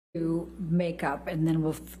do makeup, and then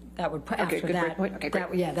that would put after that. Okay,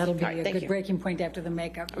 great. Yeah, that'll be All right, a thank good you. breaking point after the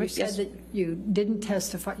makeup. You said Yes. that you didn't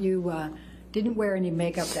testify. You didn't wear any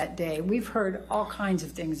makeup that day. We've heard all kinds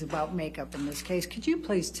of things about makeup in this case. Could you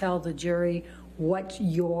please tell the jury what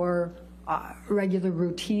your regular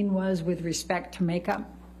routine was with respect to makeup?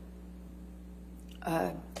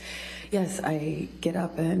 Yes, I get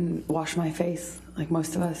up and wash my face like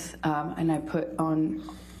most of us, and I put on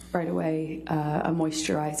right away a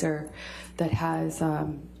moisturizer that has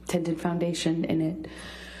tinted foundation in it.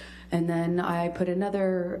 And then I put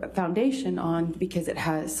another foundation on because it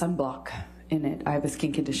has sunblock in it. I have a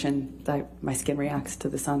skin condition that my skin reacts to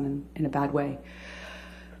the sun in a bad way.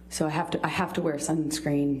 So I have to wear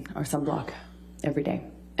sunscreen or sunblock every day.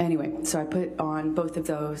 Anyway, so I put on both of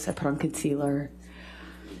those. I put on concealer,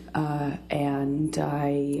 and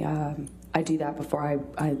I do that before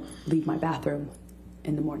I leave my bathroom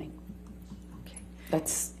in the morning. Okay.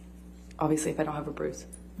 That's obviously if I don't have a bruise.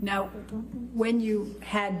 Now, when you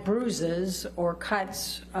had bruises or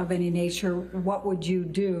cuts of any nature, what would you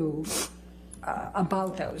do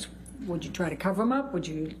about those? Would you try to cover them up? Would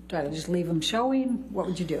you try to just leave them showing? What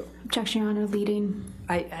would you do? Objection, Your Honor, leading.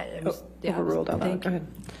 Overruled on that. Go ahead.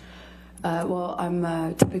 Well,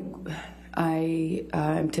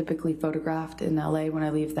 I'm typically photographed in LA when I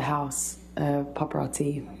leave the house,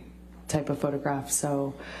 paparazzi type of photograph.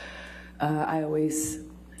 So I'm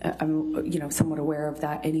somewhat aware of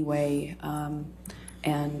that anyway.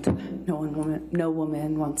 And no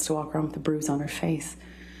woman wants to walk around with a bruise on her face.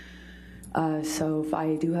 So if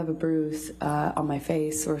I do have a bruise on my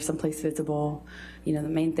face or someplace visible, the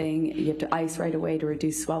main thing, you have to ice right away to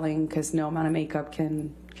reduce swelling, because no amount of makeup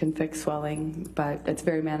can fix swelling, but it's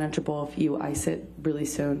very manageable if you ice it really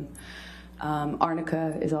soon.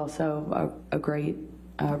 Arnica is also a great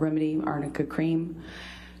remedy, arnica cream.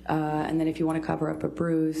 And then if you want to cover up a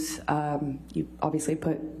bruise, you obviously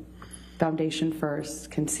put foundation first,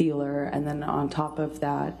 concealer, and then on top of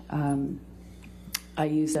that, I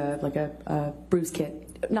use a bruise kit.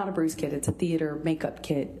 Not a bruise kit, it's a theater makeup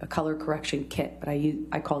kit, a color correction kit, but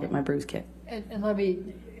I called it my bruise kit. And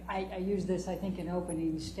I use this, I think, in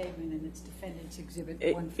opening statement, and it's Defendant's Exhibit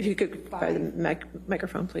 155. If you could by the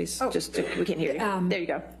microphone, please. Oh. We can't hear you. There you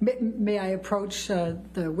go. May I approach the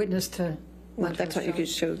witness to let That's her what you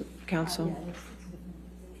show? could show the counsel. Yeah, it's-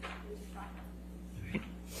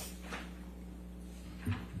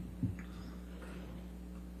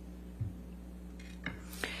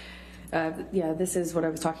 Yeah, this is what I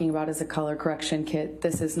was talking about as a color correction kit.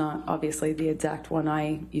 This is not obviously the exact one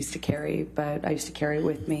I used to carry, but I used to carry it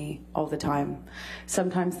with me all the time.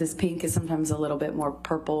 Sometimes this pink is sometimes a little bit more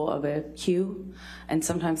purple of a hue, and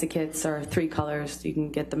sometimes the kits are 3 colors. You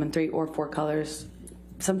can get them in 3 or 4 colors.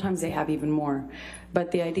 Sometimes they have even more.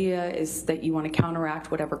 But the idea is that you want to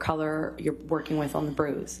counteract whatever color you're working with on the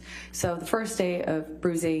bruise. So the first day of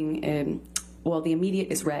bruising, the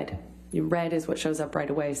immediate is red. Red is what shows up right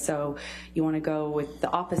away, so you want to go with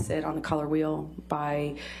the opposite on the color wheel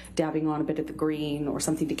by dabbing on a bit of the green or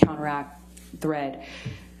something to counteract the red.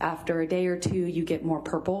 After a day or two, you get more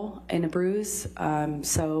purple in a bruise,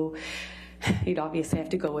 so you'd obviously have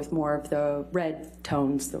to go with more of the red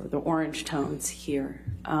tones, the orange tones here.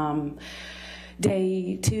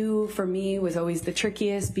 Day 2 for me was always the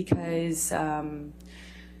trickiest because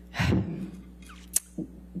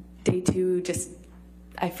day 2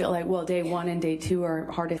 I feel like, day 1 and day 2 are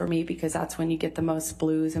hardest for me because that's when you get the most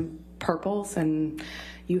blues and purples, and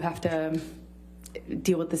you have to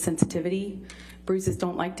deal with the sensitivity. Bruises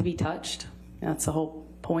don't like to be touched. That's the whole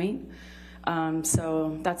point.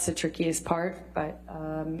 So that's the trickiest part. But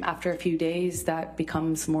after a few days, that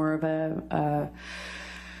becomes more of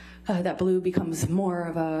that blue becomes more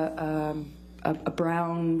of a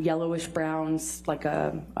brown, yellowish browns, like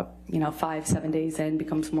 5-7 days in,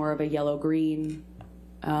 becomes more of a yellow-green.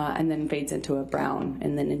 And then fades into a brown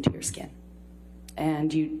and then into your skin.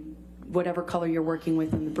 And whatever color you're working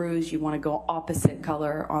with in the bruise, you want to go opposite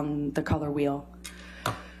color on the color wheel.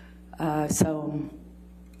 The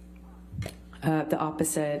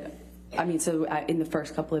opposite, in the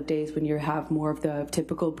first couple of days when you have more of the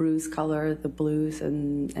typical bruise color, the blues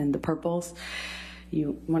and the purples,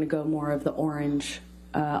 you want to go more of the orange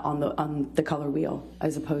on the color wheel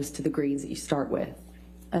as opposed to the greens that you start with.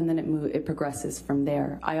 And then it progresses from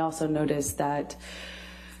there. I also noticed that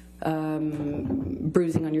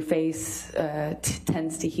bruising on your face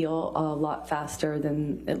tends to heal a lot faster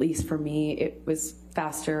than, at least for me, it was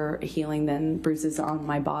faster healing than bruises on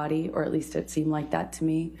my body, or at least it seemed like that to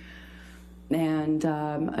me. And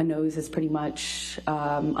a nose is pretty much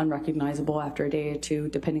unrecognizable after a day or two,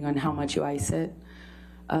 depending on how much you ice it.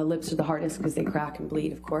 Lips are the hardest because they crack and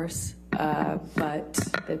bleed, of course, but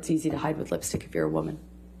it's easy to hide with lipstick if you're a woman,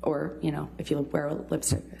 or, you know, if you wear a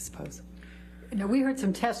lipstick, I suppose. Now, we heard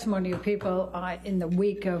some testimony of people in the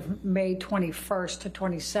week of May 21st to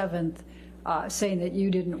 27th saying that you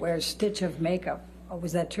didn't wear a stitch of makeup. Oh,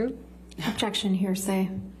 was that true? Objection, hearsay.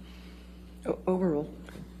 Overruled.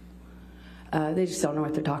 They just don't know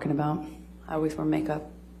what they're talking about. I always wear makeup.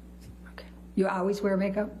 Okay. You always wear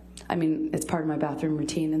makeup? I mean, it's part of my bathroom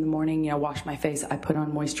routine in the morning. You know, wash my face. I put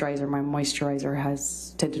on moisturizer. My moisturizer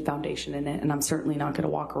has tinted foundation in it, and I'm certainly not going to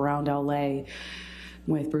walk around LA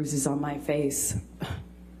with bruises on my face.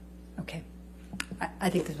 Okay. I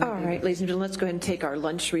think this All right, ladies and gentlemen, let's go ahead and take our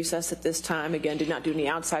lunch recess at this time. Again, do not do any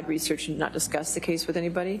outside research and do not discuss the case with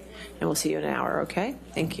anybody. And we'll see you in an hour, okay?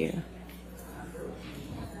 Thank you.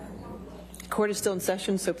 Court is still in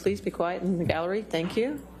session, so please be quiet in the gallery. Thank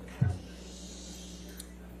you.